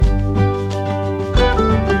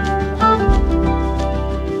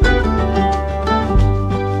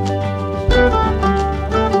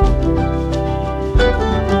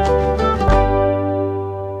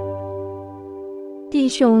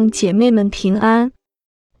兄姐妹们平安。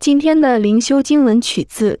今天的灵修经文取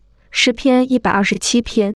自诗篇127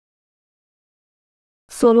篇。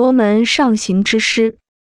所罗门上行之诗。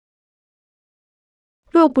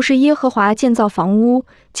若不是耶和华建造房屋，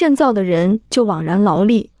建造的人就枉然劳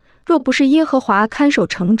力；若不是耶和华看守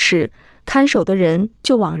城池，看守的人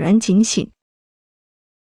就枉然警醒。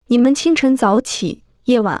你们清晨早起，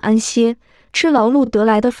夜晚安歇，吃劳碌得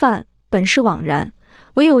来的饭，本是枉然；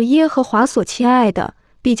唯有耶和华所亲爱的，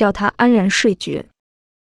必叫他安然睡觉。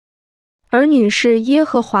儿女是耶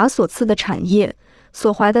和华所赐的产业，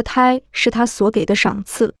所怀的胎是他所给的赏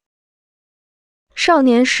赐。少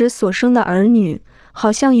年时所生的儿女，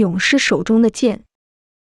好像勇士手中的剑。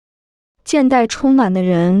剑带充满的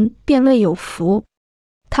人便为有福，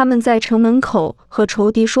他们在城门口和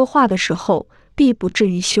仇敌说话的时候，必不至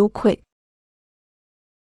于羞愧。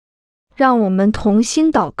让我们同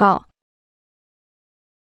心祷告。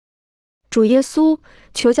主耶稣，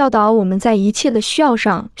求教导我们在一切的需要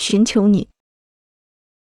上寻求你。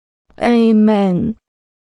Amen。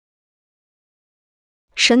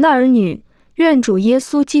神的儿女，愿主耶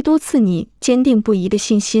稣基督赐你坚定不移的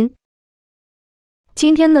信心。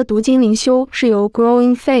今天的读经灵修是由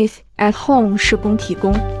Growing Faith at Home 事工提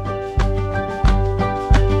供。